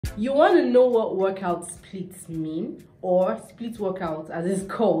You want to know what workout splits mean, or split workout as it's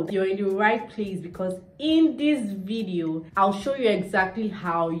called? You're in the right place, because in this video I'll show you exactly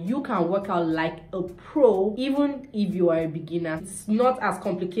how you can work out like a pro even if you are a beginner. It's not as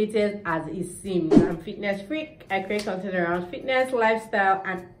complicated as it seems. I'm Fitness Freak. I create content around fitness, lifestyle,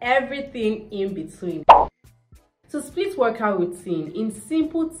 and everything in between. So split workout routine, in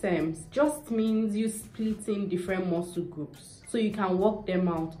simple terms, just means you splitting different muscle groups so you can work them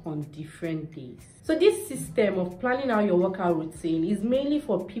out on different days. So this system of planning out your workout routine is mainly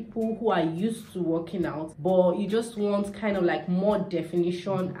for people who are used to working out, but you just want kind of like more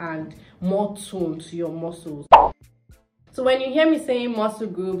definition and more tone to your muscles. So when you hear me saying muscle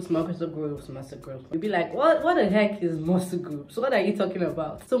groups, you'll be like, what the heck is muscle groups? What are you talking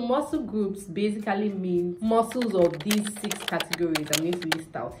about? So muscle groups basically means muscles of these 6 categories I'm going to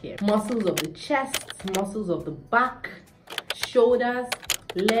list out here. Muscles of the chest, muscles of the back, shoulders,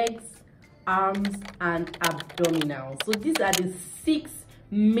 legs, arms, and abdominals. So these are the 6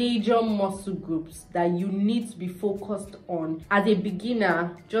 major muscle groups that you need to be focused on. As a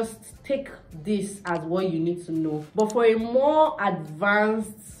beginner, just take this as what you need to know. But for a more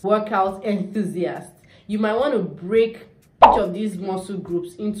advanced workout enthusiast, you might want to break each of these muscle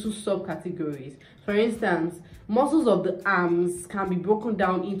groups into subcategories. For instance, muscles of the arms can be broken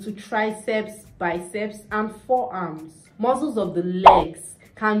down into triceps, biceps, and forearms. Muscles of the legs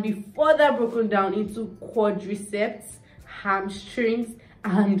can be further broken down into quadriceps, hamstrings,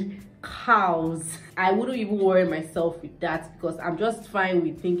 and calves. I wouldn't even worry myself with that, because I'm just fine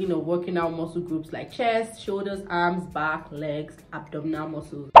with thinking of working out muscle groups like chest, shoulders, arms, back, legs, abdominal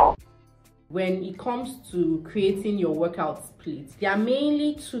muscles. When it comes to creating your workout splits, there are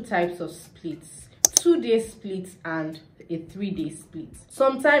mainly 2 types of splits: 2-day splits and a 3-day split.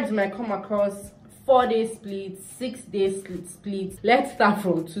 Sometimes you might come across 4-day splits, 6-day splits. Let's start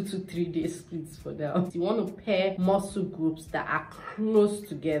from 2 to 3-day splits for now. You want to pair muscle groups that are close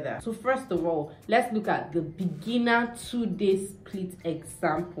together. So first of all, let's look at the beginner 2-day split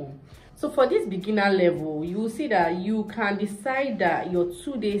example. So for this beginner level, you will see that you can decide that your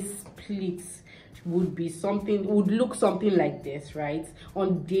 2-day splits would look something like this, right?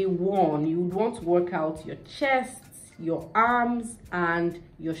 On day 1, you would want to work out your chest, your arms, and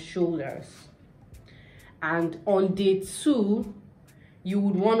your shoulders. And on day 2, you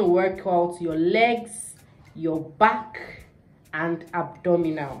would want to work out your legs, your back, and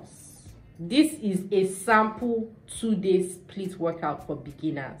abdominals. This is a sample 2-day split workout for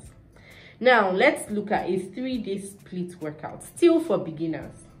beginners. Now, let's look at a 3-day split workout, still for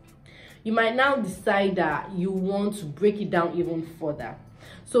beginners. You might now decide that you want to break it down even further.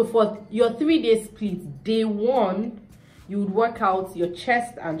 So for your 3-day split, day 1, you would work out your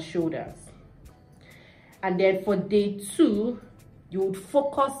chest and shoulders. And then for day 2, you would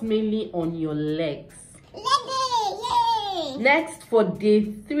focus mainly on your legs. Yay! Next, for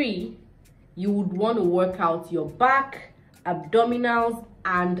day 3, you would want to work out your back, abdominals,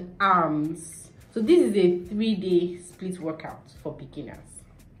 and arms. So this is a 3-day split workout for beginners.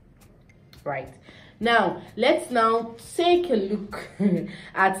 Right. Now, let's now take a look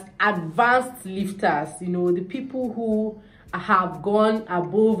at advanced lifters. You know, the people who have gone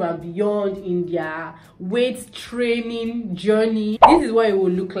above and beyond in their weight training journey. This is what it will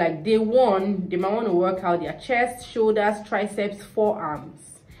look like. Day 1, they might want to work out their chest, shoulders, triceps,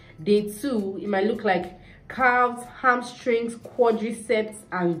 forearms. Day 2, it might look like calves, hamstrings, quadriceps,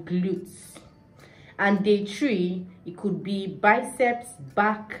 and glutes. And day 3, it could be biceps,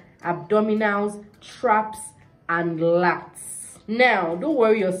 back, abdominals, traps, and lats. Now, don't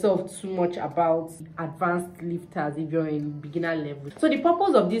worry yourself too much about advanced lifters if you're in beginner level. So the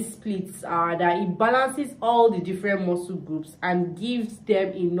purpose of these splits are that it balances all the different muscle groups and gives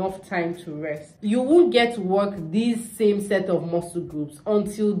them enough time to rest. You won't get to work these same set of muscle groups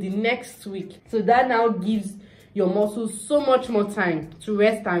until the next week. So that now gives your muscles so much more time to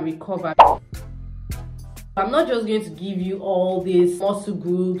rest and recover. I'm not just going to give you all these muscle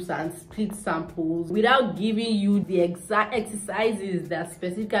groups and split samples without giving you the exact exercises that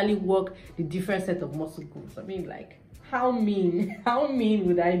specifically work the different set of muscle groups. I mean, like, how mean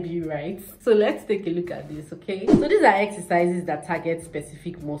would I be, right? So let's take a look at this, okay? So these are exercises that target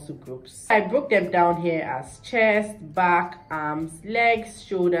specific muscle groups. I broke them down here as chest, back, arms, legs,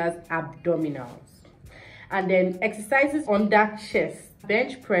 shoulders, abdominals. And then exercises under chest: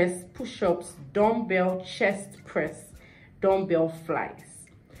 bench press, push-ups, dumbbell chest press, dumbbell flies.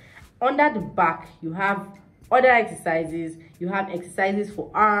 Under the back, you have other exercises. You have exercises for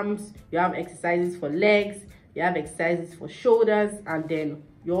arms, you have exercises for legs, you have exercises for shoulders, and then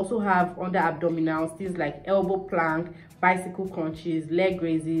You also have under abdominals, things like elbow plank, bicycle crunches, leg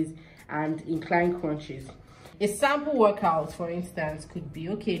raises, and incline crunches. A sample workout, for instance, could be,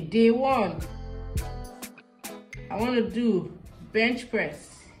 okay, day 1, I want to do bench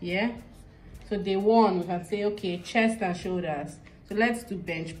press, yeah? So day 1, we can say, okay, chest and shoulders. So let's do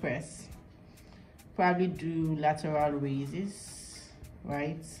bench press. Probably do lateral raises,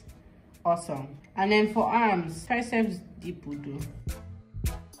 right? Awesome. And then for arms, triceps dip will do.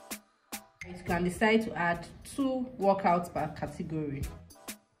 You can decide to add 2 workouts per category.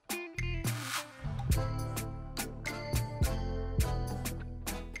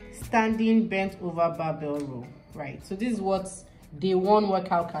 Standing bent over barbell row, right? So this is what day 1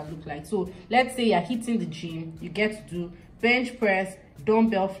 workout can look like. So let's say you're hitting the gym, you get to do bench press,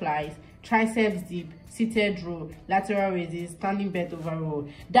 dumbbell flies, triceps dip, seated row, lateral raises, standing bent over row.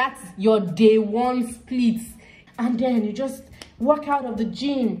 That's your day 1 splits. And then you just work out of the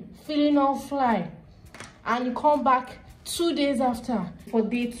gym, feeling all fly. And you come back 2 days after. For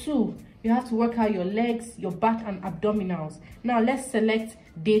day 2, you have to work out your legs, your back, and abdominals. Now let's select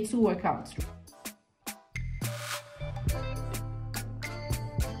day 2 workouts.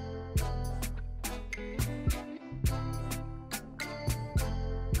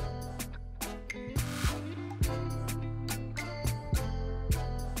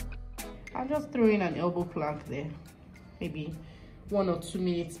 I'll just throw in an elbow plank there, maybe 1 or 2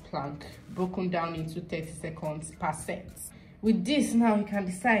 minutes plank, broken down into 30 seconds per set. With this now, you can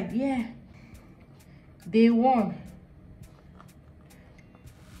decide, yeah, day 1,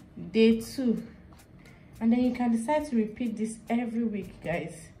 day 2, and then you can decide to repeat this every week,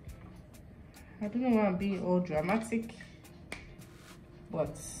 guys. I don't know why I'm being all dramatic,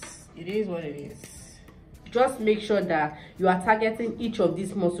 but it is what it is. Just make sure that you are targeting each of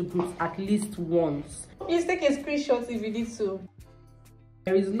these muscle groups at least once. Please take a screenshot if you need to.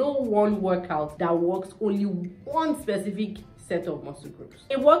 There is no one workout that works only one specific set of muscle groups.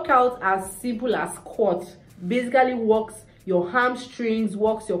 A workout as simple as squat basically works your hamstrings,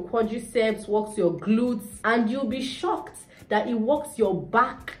 works your quadriceps, works your glutes, and you'll be shocked that it works your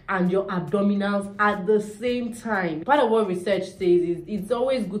back and your abdominals at the same time. Part of what research says is it's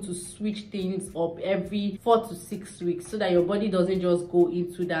always good to switch things up every 4 to 6 weeks so that your body doesn't just go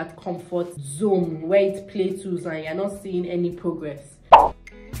into that comfort zone where it plateaus and you're not seeing any progress.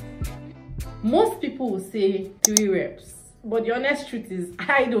 Most people will say 3 reps, but the honest truth is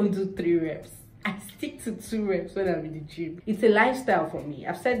I don't do 3 reps. I stick to 2 reps when I'm in the gym. It's a lifestyle for me.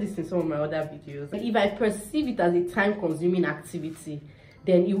 I've said this in some of my other videos. If I perceive it as a time-consuming activity,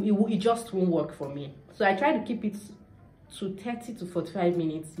 then it just won't work for me. So I try to keep it to 30 to 45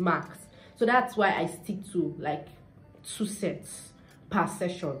 minutes max. So that's why I stick to like 2 sets per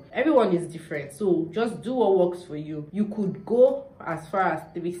session. Everyone is different, so just do what works for you. You could go as far as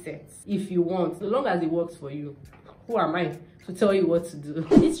 3 sets if you want, so long as it works for you. Who am I to tell you what to do?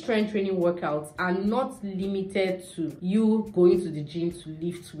 These strength training workouts are not limited to you going to the gym to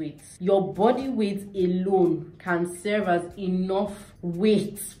lift weights. Your body weight alone can serve as enough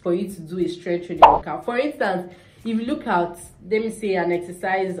weight for you to do a strength training workout. For instance, if you look at, let me say, an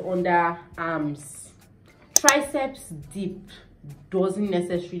exercise under arms, triceps dip doesn't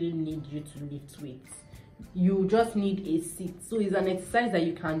necessarily need you to lift weights. You just need a seat, so it's an exercise that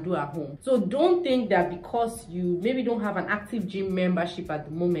you can do at home. So don't think that because you maybe don't have an active gym membership at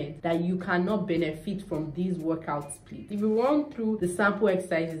the moment that you cannot benefit from these workouts, please. If you run through the sample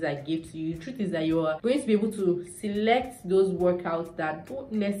exercises I gave to you, the truth is that you are going to be able to select those workouts that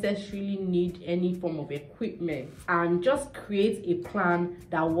don't necessarily need any form of equipment and just create a plan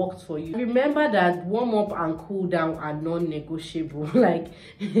that works for you. Remember that warm up and cool down are non-negotiable. Like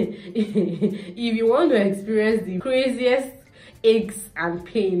if you want to experience the craziest aches and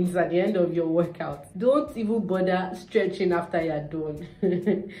pains at the end of your workout, don't even bother stretching after you're done.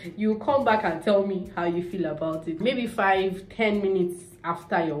 You come back and tell me how you feel about it. Maybe 5-10 minutes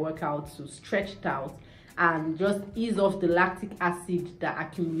after your workout to stretch it out and just ease off the lactic acid that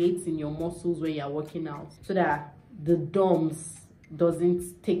accumulates in your muscles when you're working out so that the DOMS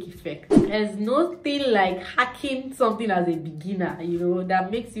doesn't take effect. There's nothing like hacking something as a beginner, you know,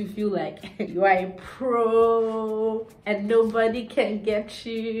 that makes you feel like you are a pro and nobody can get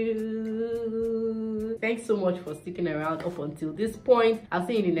you. Thanks so much for sticking around up until this point. I'll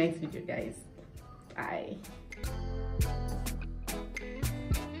see you in the next video, guys. Bye.